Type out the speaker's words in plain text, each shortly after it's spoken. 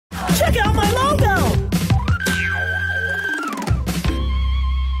Check out my logo!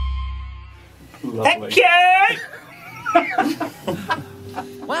 Thank you!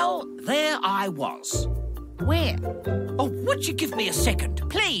 Well, there I was. Where? Oh, would you give me a second?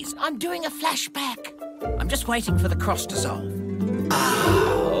 Please, I'm doing a flashback. I'm just waiting for the cross dissolve.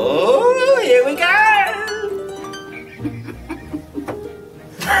 Oh, here we go!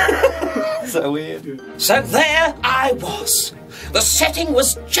 So weird. So there I was. The setting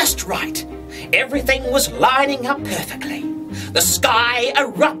was just right. Everything was lining up perfectly. The sky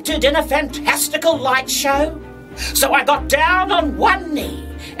erupted in a fantastical light show. So I got down on one knee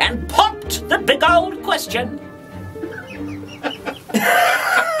and popped the big old question.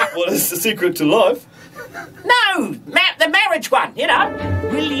 What is the secret to life? No, the marriage one, you know.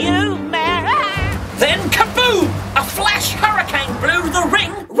 Will you marry? Then kaboom! A flash hurricane blew the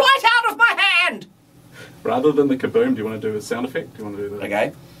ring right out of my hand. Rather than the kaboom, do you want to do a sound effect? Do you want to do that?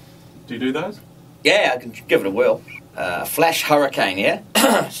 Okay. Do you do those? Yeah, I can give it a whirl. Flash hurricane, yeah?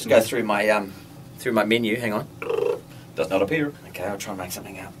 Just go through my menu, hang on. Does not appear. Okay, I'll try and make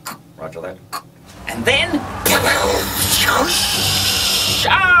something out. Roger that. And then...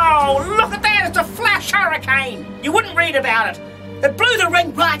 Oh, look at that! It's a flash hurricane! You wouldn't read about it. It blew the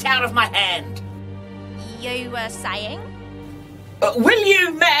ring right out of my hand. You were saying? Will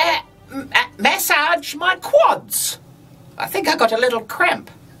you massage my quads? I think I got a little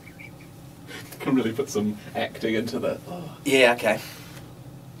cramp. Can really put some acting into that. Oh. Yeah, okay.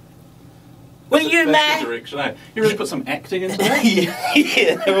 Will you That's the direction, eh? You really put some acting into that?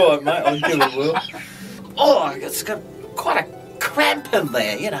 yeah, right, mate. I'll give it a whirl. Oh, it's got quite a cramp in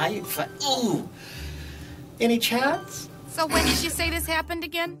there, you know. Ooh. Any chance? So when did you say this happened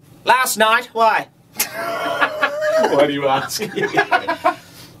again? Last night. Why? Why do you ask?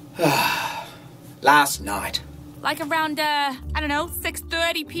 Last night. Like around, I don't know,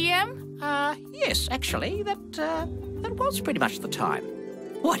 6:30 p.m.? Yes, actually, that was pretty much the time.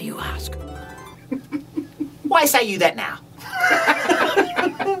 Why do you ask? Why say you that now?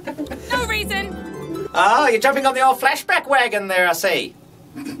 No reason. Oh, you're jumping on the old flashback wagon there, I see.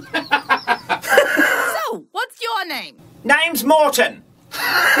 So, what's your name? Name's Morten.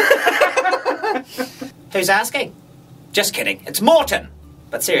 Who's asking? Just kidding. It's Morten.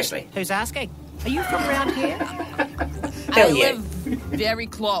 But seriously. Who's asking? Are you from around here? I live very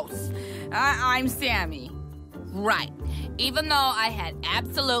close. I'm Sammy. Right. Even though I had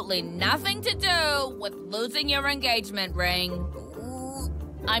absolutely nothing to do with losing your engagement ring,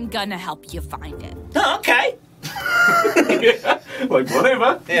 I'm gonna help you find it. Oh, okay. Yeah, like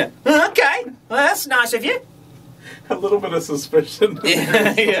whatever. Yeah. Okay. Well, that's nice of you. A little bit of suspicion.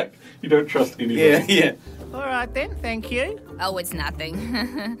 Yeah. You don't trust anybody. Yeah. All right then, thank you. Oh, it's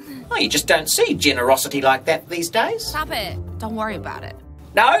nothing. Oh, you just don't see generosity like that these days. Stop it. Don't worry about it.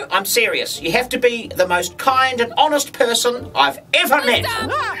 No, I'm serious. You have to be the most kind and honest person I've ever met.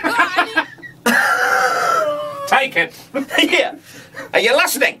 Take it. Yeah. Are you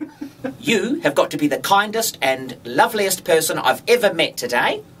listening? You have got to be the kindest and loveliest person I've ever met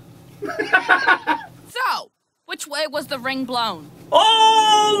today. So, which way was the ring blown?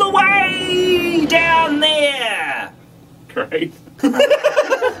 All the way down there. Great.